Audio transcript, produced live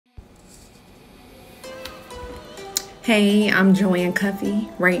Hey, I'm Joann Cuffee.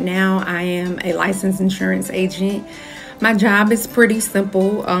 Right now, I am a licensed insurance agent. My job is pretty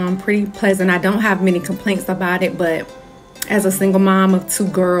simple, pretty pleasant. I don't have many complaints about it, but as a single mom of two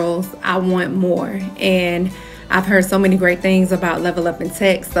girls, I want more. And I've heard so many great things about Level Up in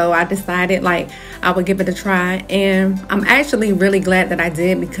Tech, so I decided I would give it a try. And I'm actually really glad that I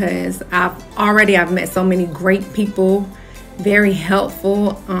did because I've met so many great people, very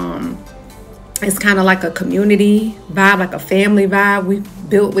helpful. It's kind of like a community vibe, like a family vibe we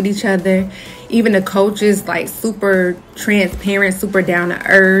built with each other. Even the coaches, like super transparent, super down to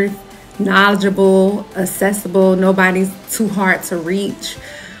earth, knowledgeable, accessible. Nobody's too hard to reach.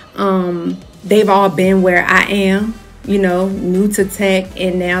 They've all been where I am, new to tech,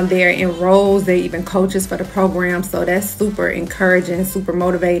 and now they're in roles. They're even coaches for the program. So that's super encouraging, super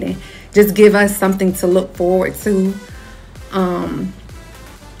motivating. Just give us something to look forward to.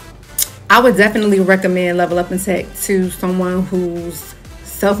 I would definitely recommend Level Up in Tech to someone who's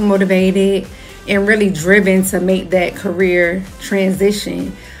self-motivated and really driven to make that career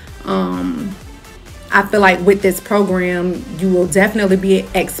transition. I feel like with this program, you will definitely be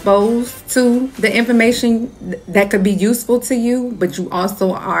exposed to the information that could be useful to you, but you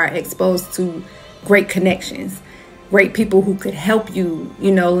also are exposed to great connections, great people who could help you,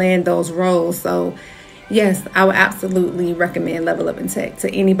 land those roles. So yes, I would absolutely recommend Level Up in Tech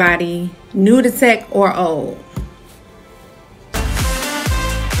to anybody new to tech or old.